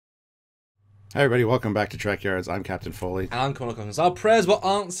Hi everybody, welcome back to Trekyards. I'm Captain Foley. And I'm Connor Coggins. Our prayers were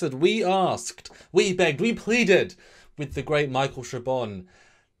answered. We asked, we begged, we pleaded with the great Michael Chabon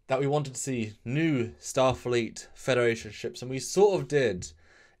that we wanted to see new Starfleet Federation ships, and we sort of did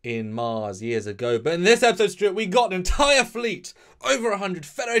in Mars years ago. But in this episode, Stuart, we got an entire fleet, over 100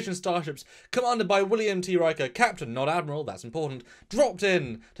 Federation starships, commanded by William T. Riker, Captain, not Admiral, that's important, dropped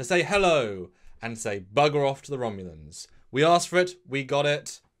in to say hello and say bugger off to the Romulans. We asked for it, we got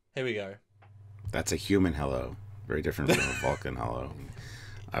it. Here we go. That's a human hello. Very different from a Vulcan hello.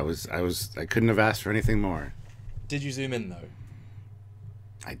 I couldn't have asked for anything more. Did you zoom in though?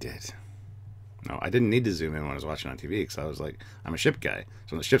 I did. No, I didn't need to zoom in when I was watching on TV because I was like, I'm a ship guy.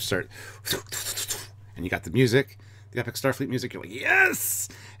 So when the ships start, and you got the music, the epic Starfleet music, you're like, yes!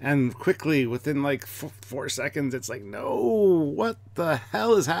 And quickly, within like 4 seconds, it's like, no, what the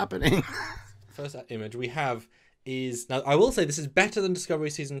hell is happening? First image we have is, now I will say this is better than Discovery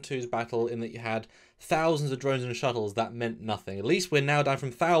Season 2's battle in that you had thousands of drones and shuttles that meant nothing. At least we're now down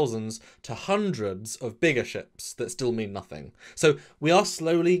from thousands to hundreds of bigger ships that still mean nothing. So we are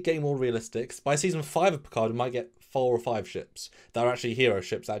slowly getting more realistic. By Season 5 of Picard we might get 4 or 5 ships that are actually hero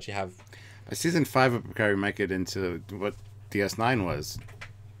ships that actually have... By Season 5 of Picard we might get into what DS9 was.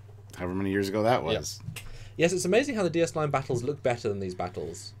 However many years ago that was. Yep. Yes, it's amazing how the DS9 battles look better than these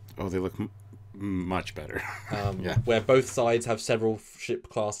battles. Oh, they look much better. Yeah. Where both sides have several ship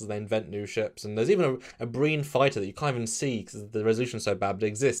classes, they invent new ships, and there's even a Breen fighter that you can't even see because the resolution's so bad, but it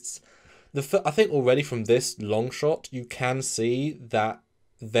exists. I think already from this long shot you can see that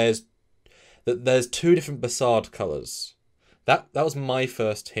there's 2 different Bassard colours. That was my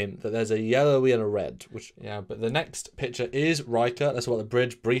first hint, that there's a yellowy and a red. But the next picture is Riker. Let's talk about the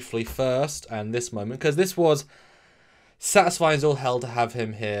bridge briefly first, and this moment, because this was satisfying as all hell to have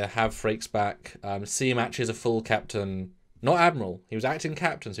him here, have Frakes back, see him actually as a full captain, not admiral. He was acting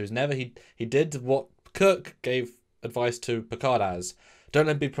captain, so he was never. He did what Kirk gave advice to Picard as: don't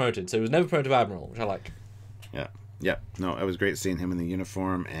let him be promoted. So he was never promoted to admiral, which I like. Yeah. No, it was great seeing him in the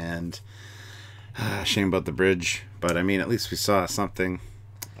uniform, and shame about the bridge, but I mean, at least we saw something.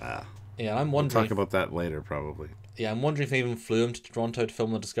 Yeah, I'm wondering. We'll talk about that later, probably. Yeah, I'm wondering if they even flew him to Toronto to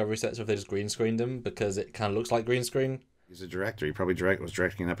film the Discovery sets, or if they just green screened him because it kind of looks like green screen. He's a director. He probably was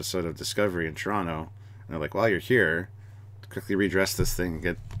directing an episode of Discovery in Toronto, and they're like, "While you're here, quickly redress this thing."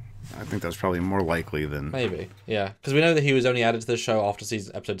 And I think that's probably more likely than maybe. Yeah, because we know that he was only added to the show after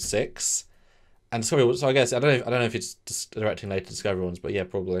episode 6, and Discovery. So I guess I don't know if he's just directing later Discovery ones, but yeah,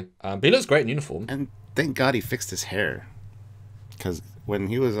 probably. But he looks great in uniform. And thank God he fixed his hair, because when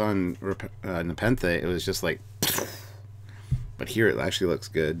he was on Nepenthe, it was just like. But here it actually looks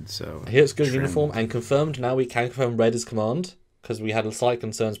good. So here it's good in uniform and confirmed. Now we can confirm red is command because we had slight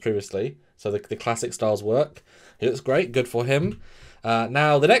concerns previously. So the classic styles work. He looks great. Good for him.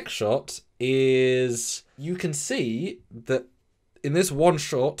 Now the next shot is, you can see that in this one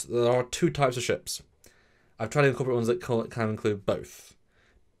shot there are 2 types of ships. I've tried to incorporate ones that can include both,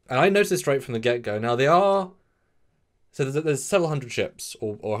 and I noticed this straight from the get go. Now there's several hundred ships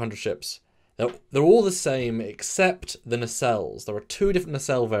or 100 ships. They're all the same except the nacelles. There are 2 different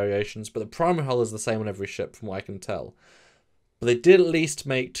nacelle variations, but the primary hull is the same on every ship from what I can tell. But they did at least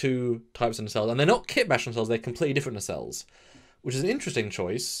make 2 types of nacelles, and they're not kit bash nacelles, they're completely different nacelles, which is an interesting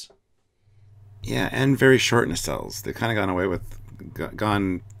choice. Yeah, and very short nacelles. They've kind of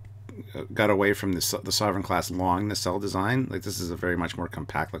got away from the Sovereign class long nacelle design. Like, this is a very much more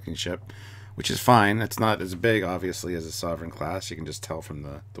compact looking ship, which is fine. It's not as big, obviously, as a Sovereign class. You can just tell from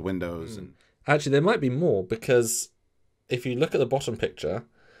the windows. And actually, there might be more, because if you look at the bottom picture,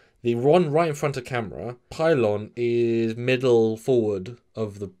 the one right in front of camera, pylon is middle forward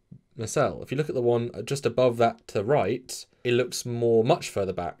of the nacelle. If you look at the one just above that to the right, it looks much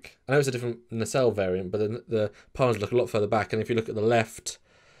further back. I know it's a different nacelle variant, but the pylons look a lot further back. And if you look at the left,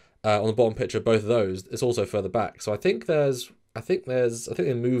 on the bottom picture, both of those, it's also further back. So I think they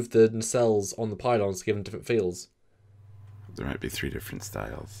moved the nacelles on the pylons to give them different feels. There might be 3 different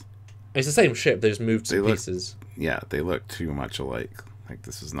styles. It's the same ship, they just moved some pieces. Yeah, they look too much alike. Like,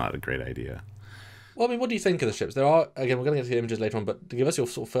 this is not a great idea. Well, I mean, what do you think of the ships? There are, again, we're going to get to the images later on, but to give us your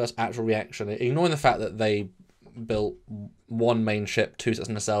sort of first actual reaction, ignoring the fact that they built 1 main ship, 2 sets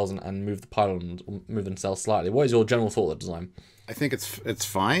of nacelles, and moved the pylons, or moved the nacelles slightly. What is your general thought of the design? I think it's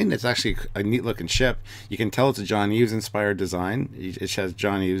fine. It's actually a neat looking ship. You can tell it's a John Hughes inspired design. It has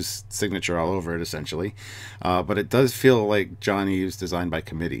John Hughes' signature all over it, essentially. But it does feel like John Hughes designed by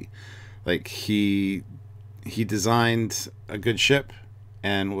committee. Like, he designed a good ship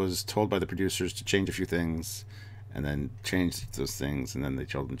and was told by the producers to change a few things, and then change those things, and then they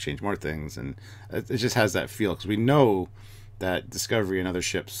told him to change more things, and it just has that feel, because we know that Discovery and other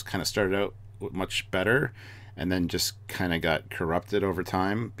ships kind of started out much better, and then just kind of got corrupted over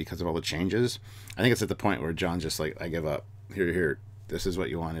time because of all the changes. I think it's at the point where John's just like, I give up. Here, this is what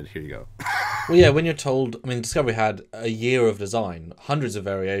you wanted. Here you go. Well, yeah, when you're told, I mean, Discovery had a year of design, hundreds of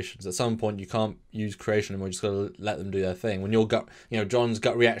variations. At some point, you can't use creation anymore. You just got to let them do their thing. When your gut, John's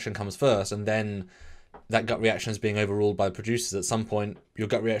gut reaction comes first, and then that gut reaction is being overruled by the producers. At some point, your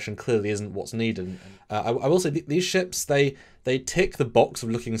gut reaction clearly isn't what's needed. I will say these ships, they tick the box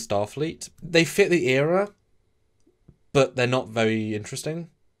of looking Starfleet. They fit the era, but they're not very interesting.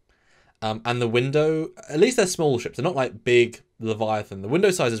 And the window, at least they're small ships. They're not like big Leviathan. The window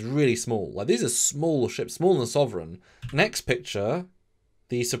size is really small. Like, these are small ships, smaller than Sovereign. Next picture,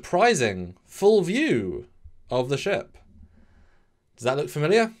 the surprising full view of the ship. Does that look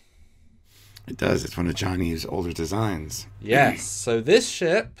familiar? It does. It's one of Johnny's older designs. Yes. So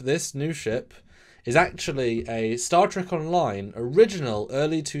this new ship, is actually a Star Trek Online original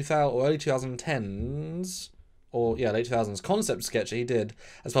early 2010s. Or, yeah, late 2000s concept sketch that he did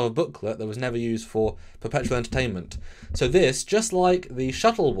as part of a booklet that was never used for perpetual entertainment. So this, just like the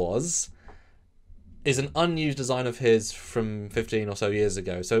shuttle was, is an unused design of his from 15 or so years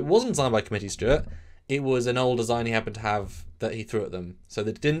ago. So it wasn't designed by Committee Stewart. It was an old design he happened to have that he threw at them. So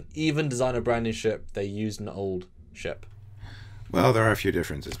they didn't even design a brand new ship. They used an old ship. Well, there are a few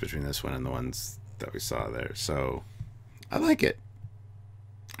differences between this one and the ones that we saw there. So I like it.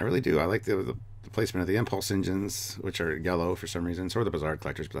 I really do. I like the placement of the impulse engines, which are yellow for some reason. So are the Bazaar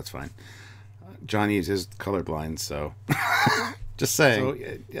collectors, but that's fine. Johnny is colorblind, so just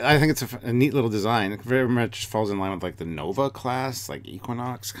saying. So, I think it's a neat little design. It very much falls in line with like the Nova class, like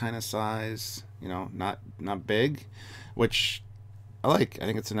Equinox kind of size. Not big, which I like. I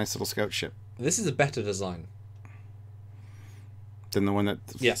think it's a nice little scout ship. This is a better design than the one that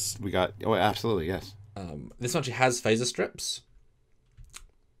we got. Oh, absolutely, yes. This one actually has phaser strips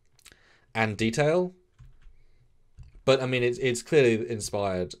and detail, but I mean it's clearly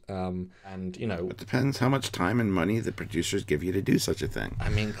inspired, and it depends how much time and money the producers give you to do such a thing. I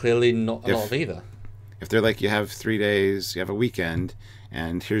mean, clearly not a lot of either. If they're like, you have 3 days, you have a weekend,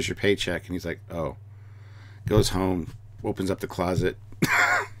 and here's your paycheck, and he's like, oh, goes home, opens up the closet,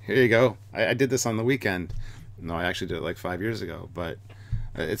 here you go, I did this on the weekend. No, I actually did it like 5 years ago, but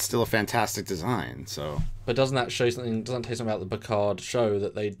it's still a fantastic design. So, but doesn't that show something? Doesn't that tell you something about the Picard show,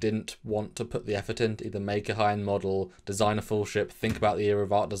 that they didn't want to put the effort in to either make a high-end model, design a full ship, think about the era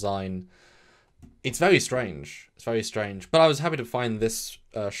of art design? It's very strange. It's very strange. But I was happy to find this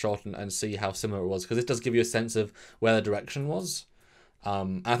shot and see how similar it was, because it does give you a sense of where the direction was.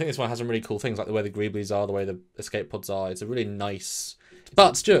 And I think this one has some really cool things, like the way the Greeblies are, the way the escape pods are. It's a really nice.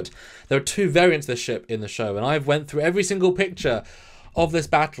 But Stuart, there are 2 variants of this ship in the show, and I've went through every single picture of this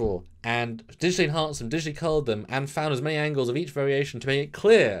battle and digitally enhanced them, digitally colored them, and found as many angles of each variation to make it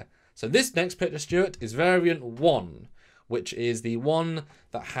clear. So this next picture, Stuart, is variant 1, which is the one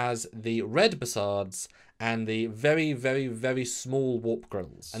that has the red Bassards and the very, very, very small warp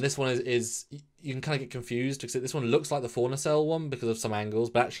grills. And this one is you can kind of get confused, because this one looks like the 4 nacelle one because of some angles,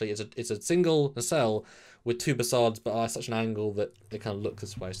 but actually it's a single nacelle with 2 Bassards, but are such an angle that they kind of look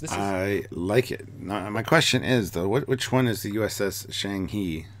this way. So I like it. Now, my question is, though, which one is the USS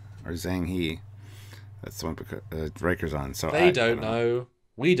Shanghi or Zhanghe? That's the one Riker's on. So they don't know.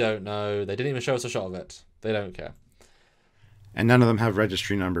 We don't know. They didn't even show us a shot of it. They don't care. And none of them have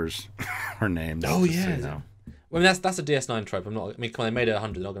registry numbers or names. Oh yeah. No. Well, I mean, that's a DS9 trope. Come on, they made it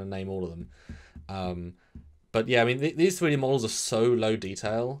 100. They're not going to name all of them. But yeah, I mean, these 3D models are so low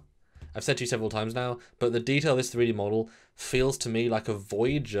detail. I've said to you several times now, but the detail of this 3D model feels to me like a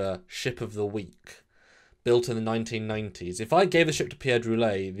Voyager ship of the week, built in the 1990s. If I gave the ship to Pierre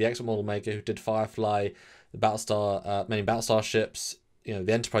Droulet, the expert model maker who did Firefly, the Battlestar, many Battlestar ships, the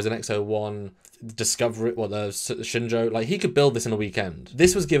Enterprise NX-01, Discovery, the Shinjo, like, he could build this in a weekend.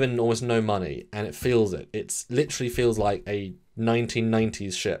 This was given almost no money, and it feels it. It literally feels like a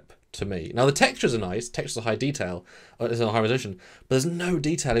 1990s ship to me. Now, the textures are nice, textures are high detail, it's a high resolution, but there's no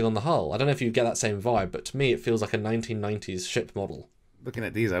detailing on the hull. I don't know if you get that same vibe, but to me it feels like a 1990s ship model. Looking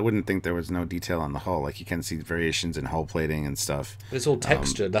at these, I wouldn't think there was no detail on the hull. Like, you can see variations in hull plating and stuff. But it's all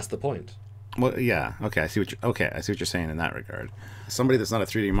textured, that's the point. Well, yeah, okay, I see what you're saying in that regard. Somebody that's not a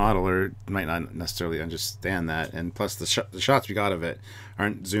 3D modeler might not necessarily understand that, and plus the shots we got of it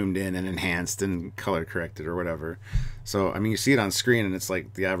aren't zoomed in and enhanced and color corrected or whatever. So, I mean, you see it on screen, and it's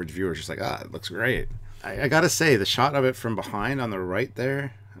like the average viewer is just like, it looks great. I gotta say, the shot of it from behind on the right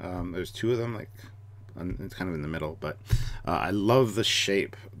there, there's 2 of them, like, it's kind of in the middle, but I love the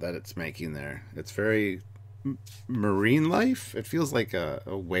shape that it's making there. It's very marine life. It feels like a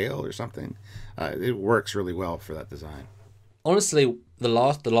whale or something. It works really well for that design. Honestly, the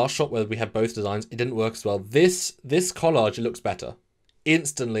last shot where we had both designs, it didn't work as well. This collage, it looks better.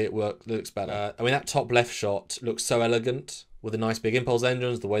 Instantly, it looks better. I mean, that top left shot looks so elegant with the nice big impulse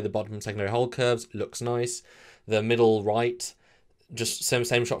engines. The way the bottom and secondary hull curves looks nice. The middle right, just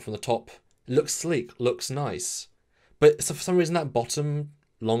same shot from the top, looks sleek, looks nice. But so for some reason, that bottom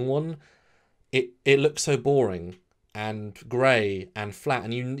long one, it looks so boring and grey and flat,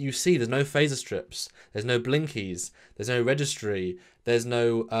 and you see there's no phaser strips, there's no blinkies, there's no registry, there's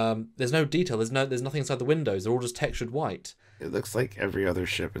no detail, there's nothing inside the windows. They're all just textured white. It looks like every other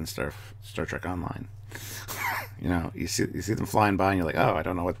ship in Star Trek Online. You know, you see them flying by, and you're like, oh, I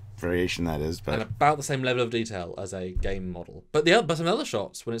don't know what variation that is, but And about the same level of detail as a game model. But some other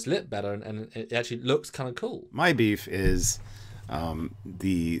shots when it's lit better and it actually looks kind of cool. my beef is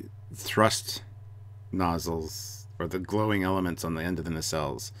the thrust nozzles or the glowing elements on the end of the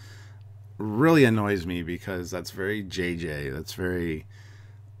nacelles. Really annoys me because that's very JJ.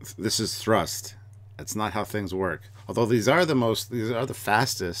 This is thrust. That's not how things work. Although these are the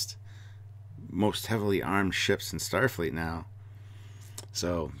fastest, most heavily armed ships in Starfleet now.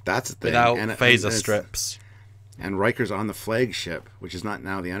 So that's a thing. Without and phaser strips. And Riker's on the flagship, which is not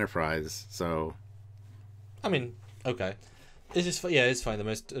now the Enterprise. So, I mean, okay. It's just, yeah, it's fine.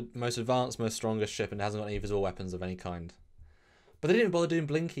 The most advanced, most strongest ship, and it hasn't got any visual weapons of any kind. But they didn't bother doing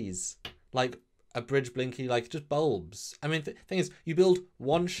blinkies. Like a bridge blinky, like just bulbs. I mean, thing is, you build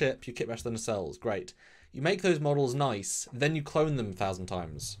one ship, you kit rest of the nacelles, great. You make those models nice, then you clone them 1,000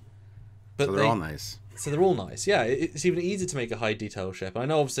 times. But so they're all nice. So they're all nice. Yeah, it's even easier to make a high detail ship. I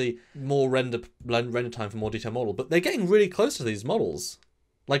know, obviously, more render time for more detailed model, but they're getting really close to these models.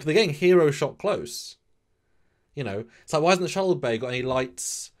 Like, they're getting hero shot close. You know, it's like, why hasn't the shuttle bay got any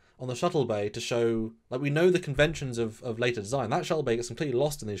lights on the shuttle bay to show... Like, we know the conventions of later design. That shuttle bay gets completely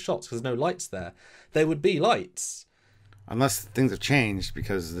lost in these shots because there's no lights there. There would be lights. Unless things have changed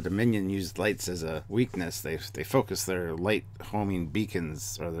because the Dominion used lights as a weakness. They focus their light homing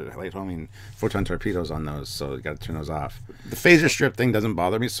beacons or the light homing photon torpedoes on those, so you got to turn those off. The phaser strip thing doesn't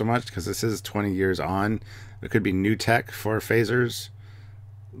bother me so much because this is 20 years on. There could be new tech for phasers,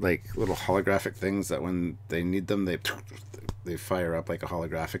 like little holographic things that when they need them, they fire up like a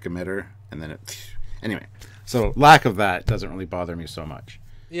holographic emitter, and then it... Anyway, so lack of that doesn't really bother me so much.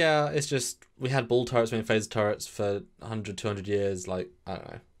 Yeah, it's just, we had ball turrets being phaser turrets for 100, 200 years, like, I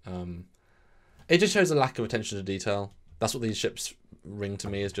don't know. It just shows a lack of attention to detail. That's what these ships ring to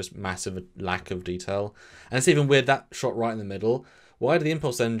me, is just massive lack of detail. And it's even weird, that shot right in the middle. Why do the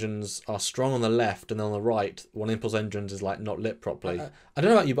impulse engines are strong on the left and then on the right, one impulse engines is like not lit properly? I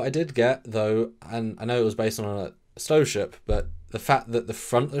don't know about you, but I did get, though, and I know it was based on a slow ship, but the fact that the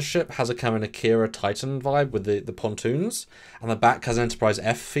front of the ship has a kind of an Akira Titan vibe with the pontoons, and the back has an Enterprise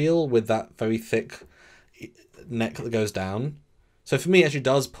F feel with that very thick neck that goes down. So for me, it actually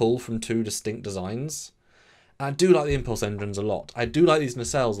does pull from two distinct designs. And I do like the impulse engines a lot. I do like these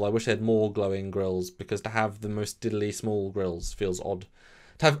nacelles. I wish they had more glowing grills, because to have the most diddly small grills feels odd.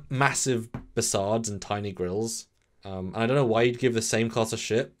 To have massive basards and tiny grills. And I don't know why you'd give the same class of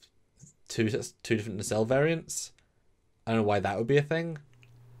ship two different nacelle variants. I don't know why that would be a thing.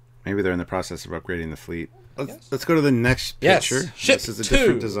 Maybe they're in the process of upgrading the fleet. Let's go to the next picture. Yes, ship this is a 2.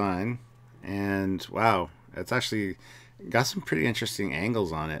 different design. And wow, it's actually got some pretty interesting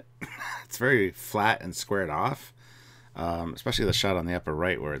angles on it. It's very flat and squared off. Especially the shot on the upper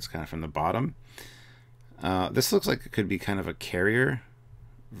right where it's kind of from the bottom. This looks like it could be kind of a carrier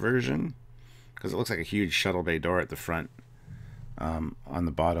version, because it looks like a huge shuttle bay door at the front. On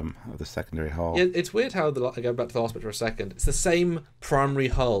the bottom of the secondary hull. Yeah, it's weird how, I go back to the last bit for a second, it's the same primary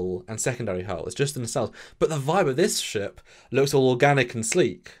hull and secondary hull, it's just the nacelles, but the vibe of this ship looks all organic and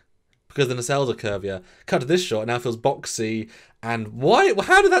sleek, because the nacelles are curvier. Cut to this shot, it now feels boxy, and why?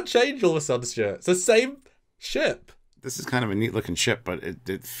 How did that change all of a sudden, Stuart? It's the same ship. This is kind of a neat looking ship, but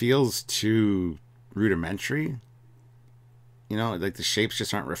it feels too rudimentary. You know, like the shapes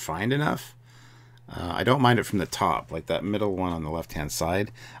just aren't refined enough. I don't mind it from the top, like that middle one on the left-hand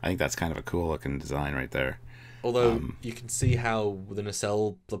side. I think that's kind of a cool-looking design right there. Although you can see how the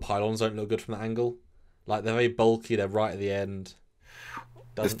nacelle, the pylons don't look good from that angle. Like, they're very bulky. They're right at the end.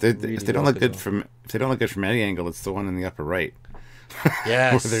 If they don't look good from any angle, it's the one in the upper right.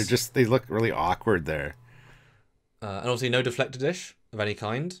 Yes. Where they look really awkward there. And obviously, no deflector dish of any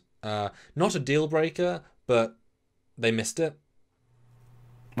kind. Not a deal breaker, but they missed it.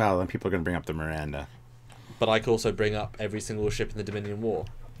 Well, then people are going to bring up the Miranda. But I could also bring up every single ship in the Dominion War.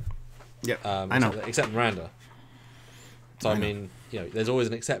 Yep, I know. Except Miranda. So, I mean, you know, there's always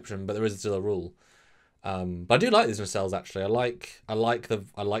an exception, but there is still a rule. But I do like these nacelles, actually. I like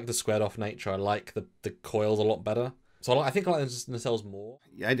the squared off nature. I like the coils a lot better. So I think I like the nacelles more.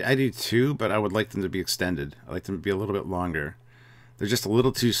 Yeah, I do too, but I would like them to be extended. I like them to be a little bit longer. They're just a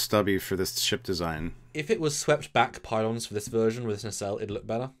little too stubby for this ship design. If it was swept back pylons for this version with this nacelle, it'd look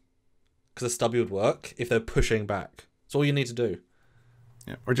better. Because the stubby would work if they're pushing back. That's all you need to do.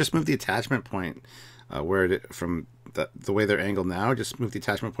 Yeah, or just move the attachment point where it from the way they're angled now. Just move the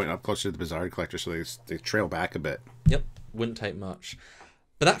attachment point up closer to the Bizarre Collector so they trail back a bit. Yep, wouldn't take much.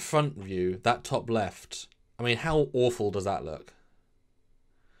 But that front view, that top left, I mean, how awful does that look?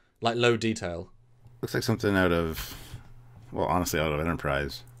 Like low detail. Looks like something out of, well, honestly, out of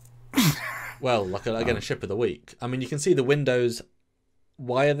Enterprise. Well, like again, a ship of the week. I mean, you can see the windows.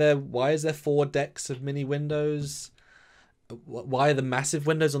 Why is there 4 decks of mini windows? Why are the massive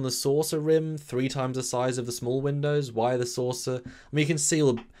windows on the saucer rim 3 times the size of the small windows? Why are the saucer? I mean, you can see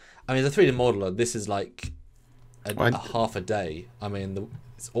all. I mean, the 3D modeler. This is like a half a day. I mean,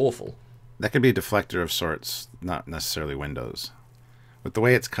 it's awful. That could be a deflector of sorts, not necessarily windows. With the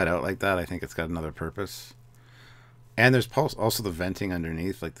way it's cut out like that, I think it's got another purpose. And there's also the venting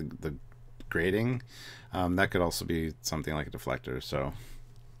underneath, like the grating. That could also be something like a deflector. So,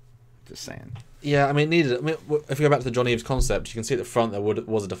 just saying. Yeah, I mean, it needed. I mean, if you go back to the John Eves concept, you can see at the front there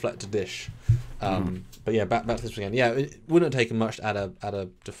was a deflector dish. But yeah, back to this again. Yeah, it wouldn't have taken much to add a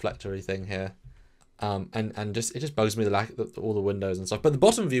deflectory thing here. And just it just bugs me the lack of all the windows and stuff. But the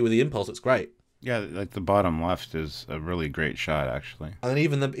bottom view with the impulse looks great. Yeah, like the bottom left is a really great shot, actually. And then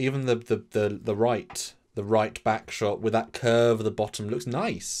even the right back shot with that curve of the bottom looks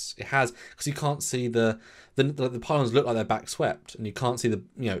nice. It has, because you can't see the pylons look like they're back swept, and you can't see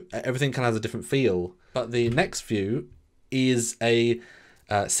everything kind of has a different feel. But the next view is a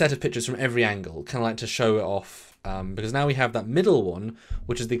set of pictures from every angle, kind of like to show it off. Because now we have that middle one,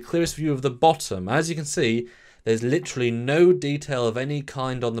 which is the clearest view of the bottom. As you can see, there's literally no detail of any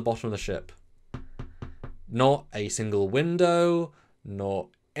kind on the bottom of the ship. Not a single window, not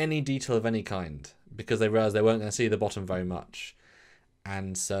any detail of any kind, because they realised they weren't going to see the bottom very much.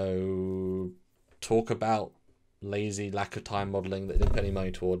 And so, talk about lazy lack of time modelling that didn't put any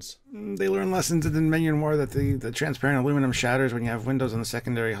money towards. They learned lessons in Dominion War that the transparent aluminum shatters when you have windows on the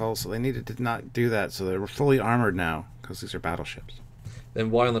secondary hull, so they needed to not do that. So they're fully armoured now, because these are battleships. Then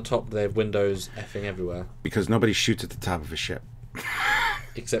why on the top do they have windows effing everywhere? Because nobody shoots at the top of a ship.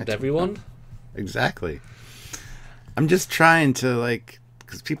 Except everyone? Exactly. I'm just trying to,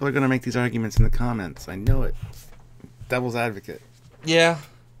 because people are going to make these arguments in the comments. I know it. Devil's advocate. Yeah.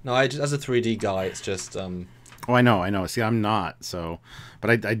 No, as a 3D guy, it's just... Oh, I know. See, I'm not, so...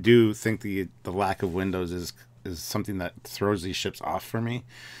 But I do think the lack of windows is something that throws these ships off for me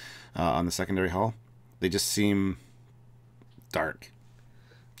on the secondary hull. They just seem dark.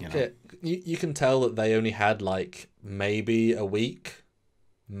 Yeah, you can tell that they only had, maybe a week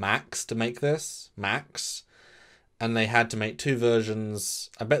max to make this. Max. And they had to make 2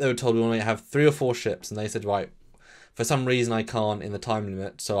 versions. I bet they were told we only have 3 or 4 ships, and they said, right, for some reason I can't in the time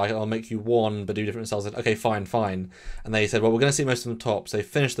limit, so I'll make you 1 but do different styles. I said, okay, fine. And they said, well, we're going to see most of the top. So they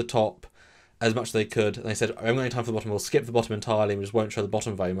finished the top as much as they could, and they said, I haven't got any time for the bottom. We'll skip the bottom entirely, and we just won't show the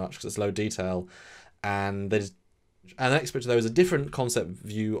bottom very much because it's low detail. And the next picture there is a different concept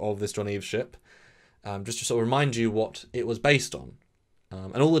view of this John Eves ship, just to sort of remind you what it was based on.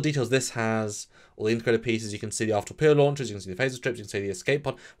 And all the details this has, all the integrated pieces, you can see the aft torpedo launchers, you can see the phaser strips, you can see the escape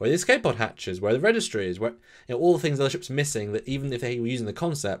pod, where the escape pod hatches, where the registry is, where all the things the other ship's missing that even if they were using the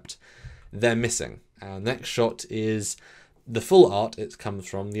concept, they're missing. And the next shot is the full art. It comes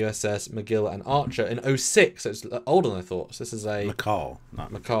from the USS McGill and Archer in 06, so it's older than I thought. So this is a...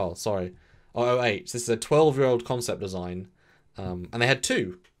 McCall, sorry. Oh, 08. So this is a 12-year-old concept design. And they had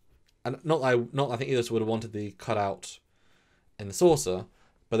 2. And not I think either of us would have wanted the cutout in the saucer,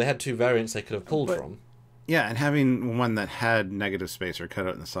 but they had 2 variants they could have pulled from. Yeah, and having one that had negative space or cut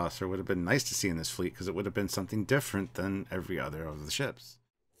out in the saucer would have been nice to see in this fleet, because it would have been something different than every other of the ships.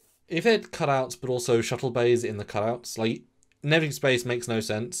 If they had cutouts, but also shuttle bays in the cutouts, negative space makes no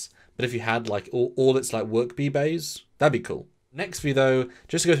sense, but if you had all its work B bays, that'd be cool. Next view, though,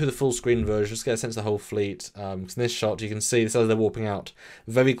 just to go through the full screen version, just to get a sense of the whole fleet. Because in this shot, you can see this as they're warping out.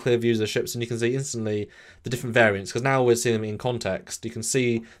 Very clear views of the ships, and you can see instantly the different variants. Because now we're seeing them in context. You can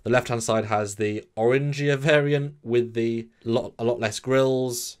see the left-hand side has the orangier variant with a lot less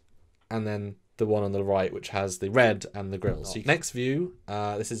grills, and then the one on the right, which has the red and the grills. So next view,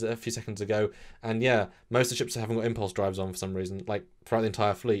 this is a few seconds ago, and yeah, most of the ships haven't got impulse drives on for some reason, throughout the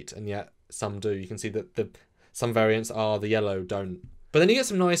entire fleet, and yet some do. You can see that some variants are, the yellow don't. But then you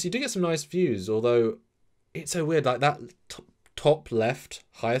do get some nice views, although it's so weird, that top left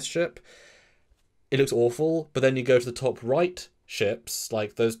highest ship, it looks awful, but then you go to the top right ships,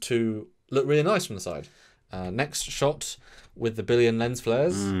 those 2 look really nice from the side. Next shot with the billion lens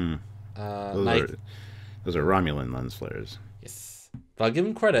flares. Those are Romulan lens flares. Yes. But I'll give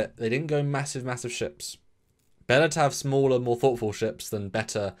them credit. They didn't go massive ships. Better to have smaller, more thoughtful ships than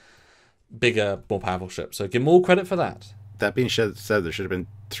better, bigger, more powerful ships. So give them all credit for that. That being said, there should have been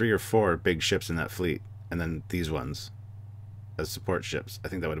 3 or 4 big ships in that fleet, and then these ones as support ships. I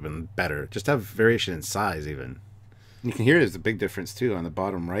think that would have been better. Just have variation in size, even. You can hear there's a big difference too. On the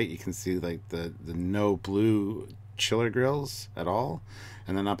bottom right, you can see like the no blue chiller grills at all,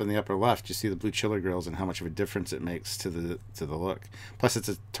 and then up in the upper left, you see the blue chiller grills and how much of a difference it makes to the look. Plus, it's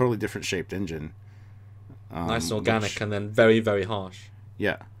a totally different shaped engine. Nice and organic, and then very harsh.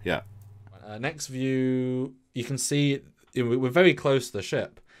 Yeah. Next view, you can see we're very close to the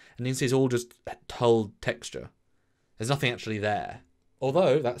ship, and you can see it's all just hull texture. There's nothing actually there.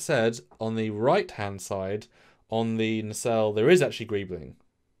 Although, that said, on the right-hand side, on the nacelle, there is actually greebling,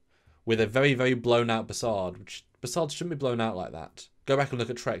 with a very blown out Bassard, which Bassards shouldn't be blown out like that. Go back and look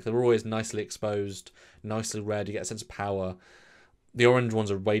at Trek. They're always nicely exposed, nicely red. You get a sense of power. The orange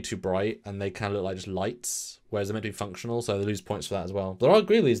ones are way too bright, and they kind of look like just lights, whereas they're meant to be functional, so they lose points for that as well. There are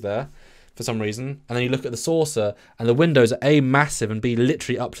greeblies there, for some reason. And then you look at the saucer, and the windows are A, massive, and B,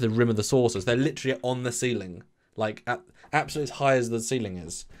 literally up to the rim of the saucer. So they're literally on the ceiling, like absolutely as high as the ceiling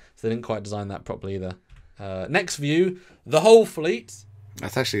is. So they didn't quite design that properly either. Next view, the whole fleet.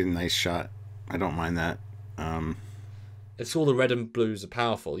 That's actually a nice shot. I don't mind that. It's all the red and blues are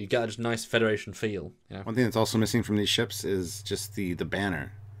powerful. You get a just nice Federation feel. Yeah. One thing that's also missing from these ships is just the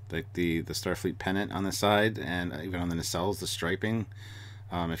banner, like the Starfleet pennant on the side, and even on the nacelles, the striping.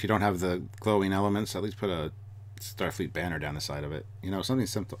 If you don't have the glowing elements, at least put a Starfleet banner down the side of it. Something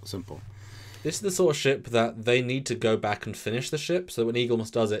simple. This is the sort of ship that they need to go back and finish the ship, so that when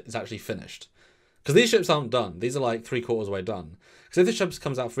Eaglemoss does it, it's actually finished. Because these ships aren't done. These are like 3/4 way done. Because if this ship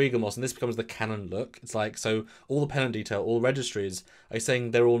comes out for Eaglemoss and this becomes the canon look, it's like, so all the pennant detail, all registries, are you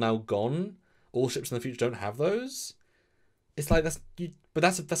saying they're all now gone? All ships in the future don't have those? It's like,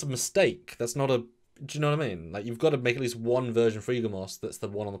 that's a mistake. That's not a, do you know what I mean? Like, you've got to make at least one version for Eaglemoss that's the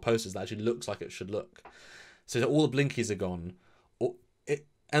one on the posters that actually looks like it should look. So that all the blinkies are gone.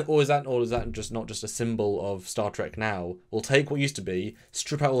 Or is that just not just a symbol of Star Trek now? We'll take what used to be,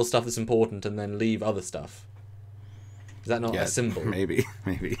 strip out all the stuff that's important, and then leave other stuff. Is that not a symbol? Maybe.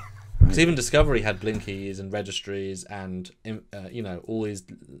 Because even Discovery had blinkies and registries and all these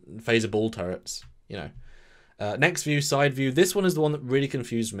phaser ball turrets. Next view, side view. This one is the one that really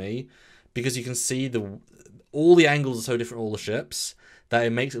confused me, because you can see all the angles are so different, all the ships, that it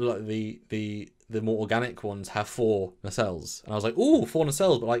makes it look like the more organic ones have 4 nacelles. And I was like, ooh, 4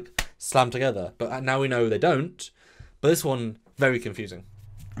 nacelles, but like slammed together. But now we know they don't. But this one, very confusing.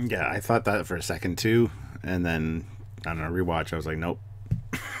 Yeah, I thought that for a second too. And then, I don't know, rewatch, I was like, nope.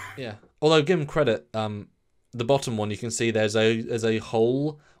 Yeah. Although, give them credit, the bottom one, you can see there's a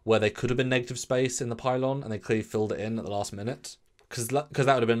hole where there could have been negative space in the pylon, and they clearly filled it in at the last minute. Because that would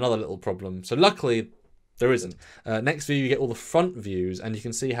have been another little problem. So luckily, there isn't. Next view, you get all the front views, and you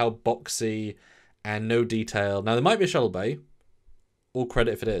can see how boxy and no detail. Now, there might be a shuttle bay. All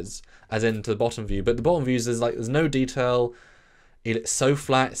credit if it is, as in to the bottom view. But the bottom views, there's no detail. It's so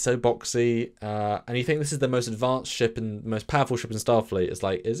flat, it's so boxy. And you think this is the most advanced ship and most powerful ship in Starfleet. It's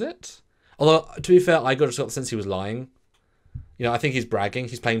like, is it? Although, to be fair, I just got the sense he was lying. I think he's bragging.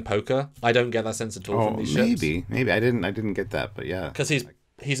 He's playing poker. I don't get that sense at all from these ships. Maybe. I didn't get that, but yeah. Because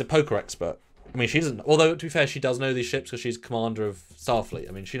he's a poker expert. I mean, she doesn't. Although, to be fair, she does know these ships because she's commander of Starfleet.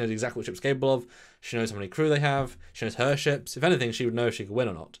 I mean, she knows exactly what ship's capable of. She knows how many crew they have. She knows her ships. If anything, she would know if she could win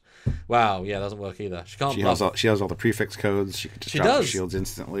or not. Wow, yeah, that doesn't work either. She can't. She has all the prefix codes. She could just drop the shields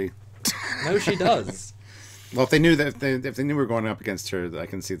instantly. No, she does. Well, if they knew we were going up against her, I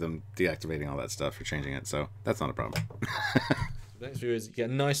can see them deactivating all that stuff or changing it. So that's not a problem. The next view is you get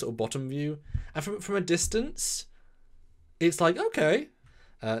a nice little bottom view, and from a distance, it's like okay.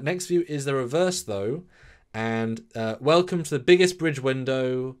 Next view is the reverse, though, and welcome to the biggest bridge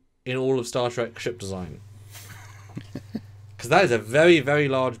window in all of Star Trek ship design. Because that is a very, very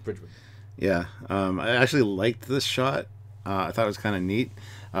large bridge window. Yeah, I actually liked this shot. I thought it was kind of neat,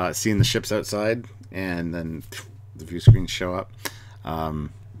 seeing the ships outside and then the view screens show up.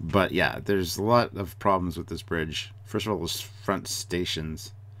 But yeah, there's a lot of problems with this bridge. First of all, those front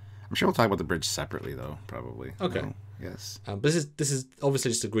stations. I'm sure we'll talk about the bridge separately, though, probably. Okay. Yes. But this is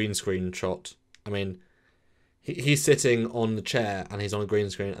obviously just a green screen shot. I mean, he's sitting on the chair and he's on a green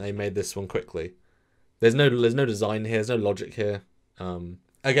screen, and they made this one quickly. There's no design here. There's no logic here.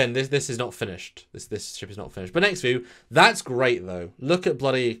 Again, this is not finished. This ship is not finished. But next view, that's great though. Look at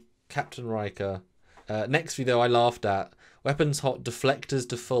bloody Captain Riker. Next view though, I laughed at weapons hot, deflectors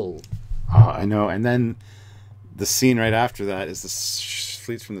to full. Oh, I know. And then the scene right after that is the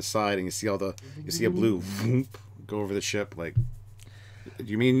fleets from the side, and you see a blue whoop go over the ship. Like, do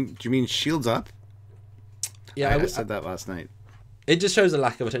you mean shields up? Yeah, I said that last night. It just shows a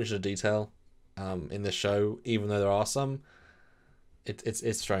lack of attention to detail in this show, even though there are some.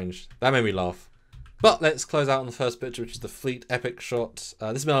 It's strange. That made me laugh. But let's close out on the first picture, which is the fleet epic shot. This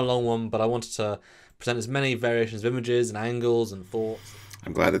has been a long one, but I wanted to present as many variations of images and angles and thoughts.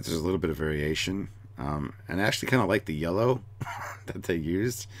 I'm glad that there's a little bit of variation. And I actually kind of like the yellow that they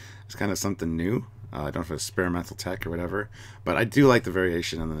used. It's kind of something new. I don't know if it's experimental tech or whatever. But I do like the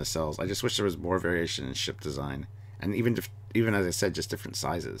variation in the nacelles. I just wish there was more variation in ship design. And even as I said, just different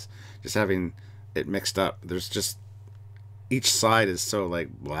sizes. Just having it mixed up. There's just... Each side is so, like,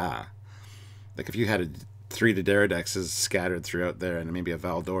 blah. Like, if you had 3 Dederadexes scattered throughout there and maybe a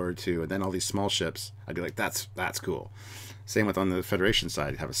Valdor or 2, and then all these small ships, I'd be like, that's cool. Same with on the Federation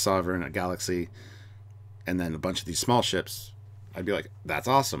side. You have a Sovereign, a Galaxy, and then a bunch of these small ships. I'd be like, that's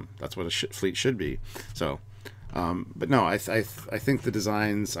awesome. That's what a fleet should be. So, but no, I think the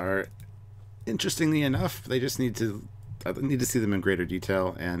designs are interestingly enough. They just need to see them in greater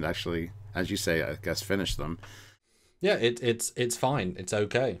detail and actually, as you say, I guess finish them. Yeah, it's fine. It's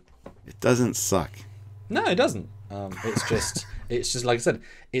okay. It doesn't suck. No, it doesn't. It's just like I said.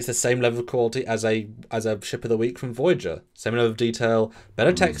 It's the same level of quality as a ship of the week from Voyager. Same level of detail,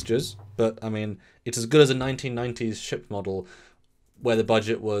 better textures, but I mean, it's as good as a 1990s ship model, where the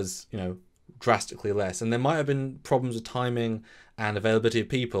budget was, drastically less, and there might have been problems with timing and availability of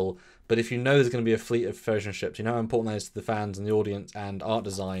people. But if you know there's going to be a fleet of Federation ships, you know how important that is to the fans and the audience and art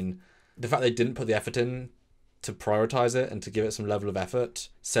design. The fact they didn't put the effort in to prioritize it and to give it some level of effort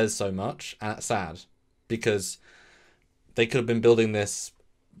says so much, and it's sad because they could have been building this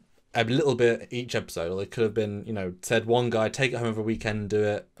a little bit each episode, or they could have been, said one guy take it home over a weekend, do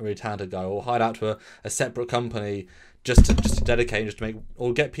it, a really talented guy, or hide out to a separate company just to dedicate, just to make,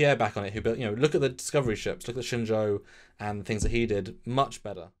 or get Pierre back on it, who built, look at the Discovery ships, look at Shinjo and the things that he did, much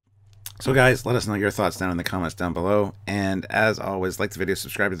better. So guys, let us know your thoughts down in the comments down below. And as always, like the video,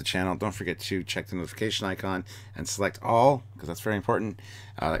 subscribe to the channel. Don't forget to check the notification icon and select all, because that's very important,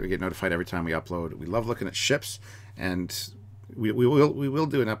 that we get notified every time we upload. We love looking at ships, and we will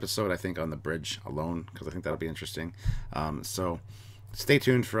do an episode, I think, on the bridge alone, because I think that'll be interesting. So stay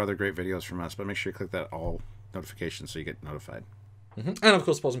tuned for other great videos from us, but make sure you click that all notification so you get notified. And of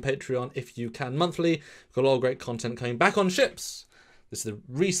course, support on Patreon if you can monthly. We've got a lot of great content coming back on ships. This is the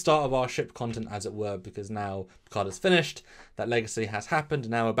restart of our ship content, as it were, because now Picard is finished, that legacy has happened,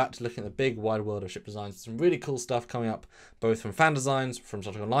 and now we're back to looking at the big wide world of ship designs. Some really cool stuff coming up, both from fan designs, from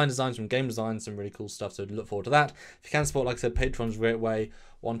Star Trek Online designs, from game designs, some really cool stuff, so look forward to that. If you can support, like I said, Patreon's a great way.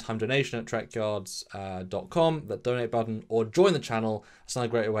 One-time donation at trekyards.com, that donate button, or join the channel. It's another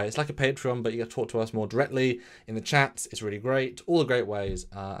great way. It's like a Patreon, but you get to talk to us more directly in the chats. It's really great. All the great ways,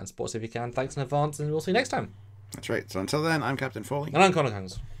 and support us if you can. Thanks in advance, and we'll see you next time. That's right. So until then, I'm Captain Foley. And I'm Connor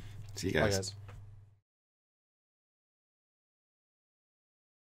Hangs. See you guys. Bye, guys.